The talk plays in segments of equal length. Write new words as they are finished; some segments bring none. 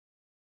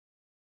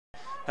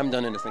haven't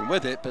done anything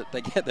with it, but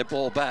they get their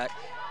ball back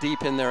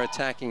deep in their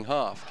attacking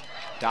half.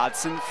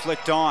 Dodson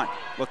flicked on,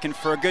 looking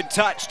for a good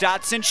touch.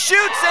 Dodson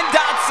shoots, and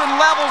Dodson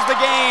levels the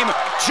game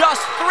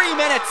just 3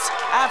 minutes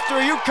after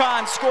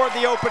UConn scored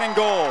the opening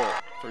goal.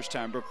 First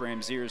time Brooke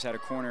Ramsier's had a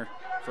corner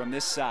from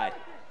this side.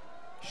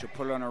 She'll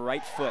put it on her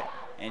right foot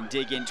and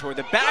dig in toward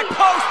the back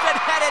post and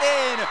head it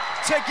in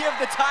to give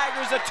the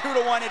Tigers a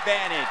 2-1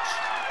 advantage.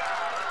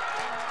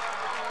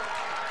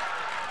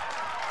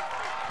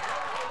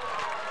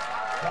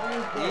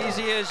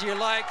 Easy as you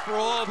like for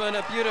Auburn,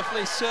 a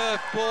beautifully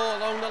served ball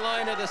along the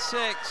line of the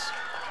 6.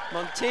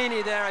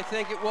 Montini there, I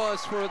think it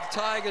was, for the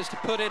Tigers to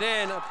put it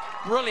in. A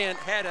brilliant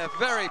header,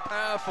 very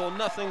powerful,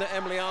 nothing that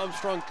Emily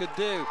Armstrong could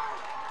do.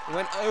 It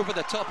went over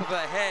the top of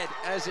her head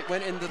as it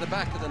went into the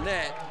back of the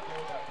net.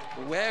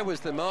 Where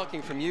was the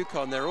marking from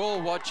UConn? They're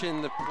all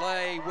watching the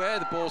play, where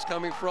the ball's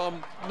coming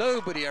from,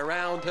 nobody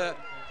around her.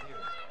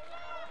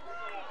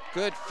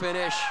 Good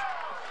finish.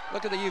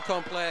 Look at the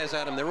UConn players,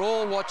 Adam. They're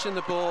all watching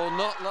the ball,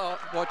 not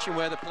watching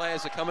where the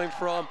players are coming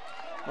from.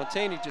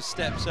 Montini just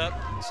steps up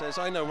and says,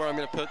 I know where I'm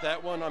going to put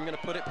that one. I'm going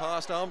to put it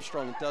past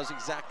Armstrong, and does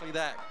exactly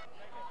that.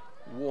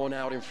 Worn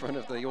out in front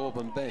of the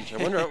Auburn bench. I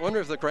wonder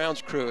if the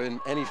grounds crew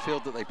in any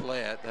field that they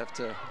play at have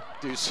to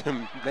do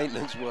some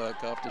maintenance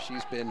work after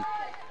she's been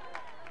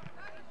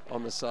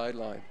on the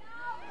sideline.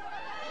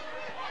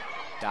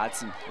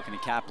 Dodson looking to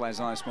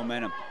capitalize on this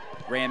momentum.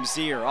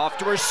 Ramsier off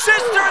to her sister,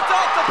 it's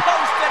off the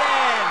post and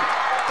in!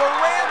 The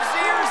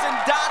Ramsiers and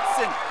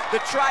Dodson, the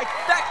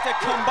trifecta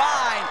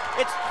combined,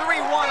 it's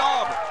 3-1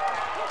 Auburn.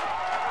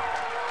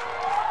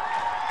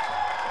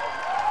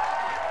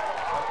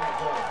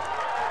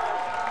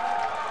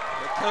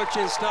 The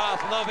coaching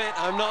staff love it,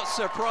 I'm not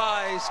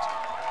surprised.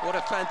 What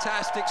a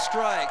fantastic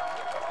strike.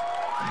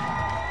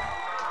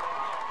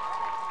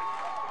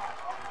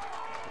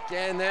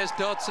 Again, there's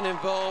Dodson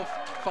involved,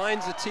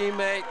 finds a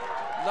teammate,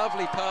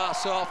 lovely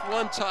pass off,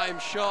 one-time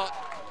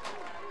shot.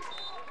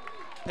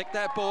 Pick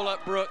that ball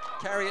up, Brooke,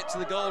 carry it to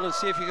the goal and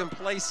see if you can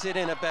place it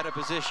in a better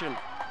position.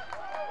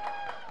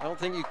 I don't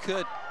think you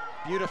could.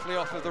 Beautifully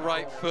off of the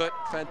right foot,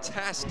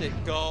 fantastic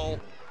goal.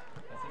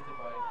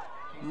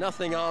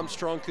 Nothing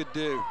Armstrong could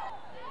do.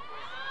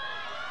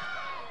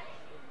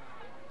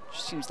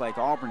 Just seems like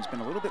Auburn's been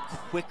a little bit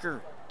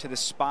quicker to the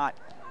spot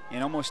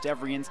in almost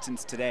every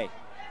instance today.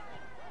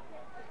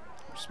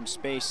 There's some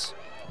space,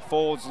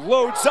 folds,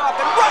 loads up,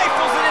 and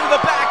rifles it into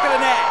the back of the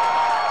net.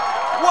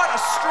 What a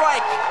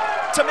strike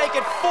to make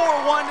it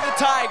 4-1 to the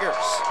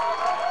Tigers.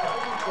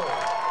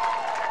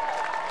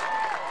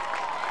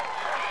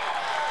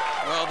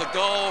 Well, the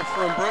goal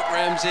from Brooke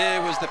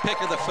Ramsier was the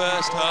pick of the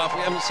first half.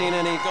 We haven't seen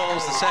any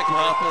goals the second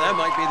half, but that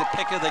might be the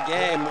pick of the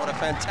game. What a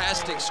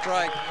fantastic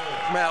strike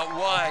from out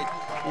wide.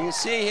 You can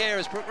see here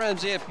as Brooke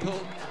Ramsier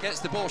gets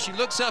the ball, she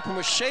looks up and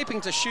was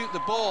shaping to shoot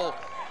the ball.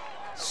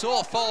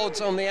 Saw Folds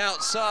on the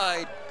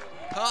outside,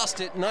 passed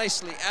it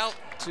nicely out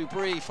to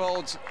Bree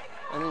Folds,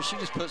 and then she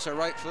just puts her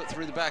right foot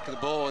through the back of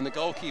the ball, and the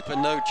goalkeeper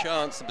no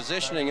chance. The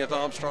positioning of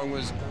Armstrong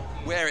was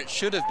where it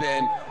should have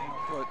been,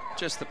 but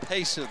just the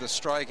pace of the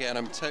strike,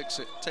 Adam, takes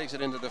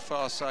it into the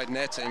far side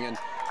netting, and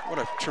what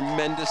a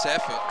tremendous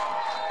effort.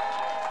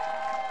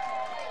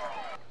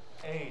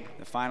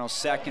 The final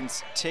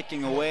seconds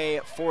ticking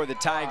away for the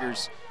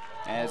Tigers,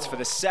 as for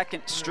the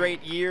second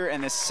straight year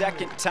and the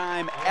second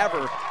time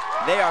ever,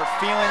 they are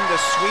feeling the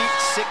Sweet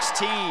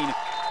 16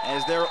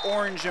 as their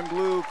orange and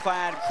blue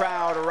clad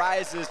crowd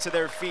rises to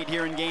their feet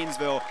here in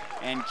Gainesville,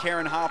 and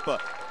Karen Hoppe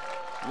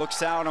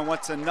looks out on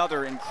what's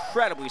another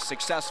incredibly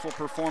successful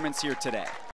performance here today.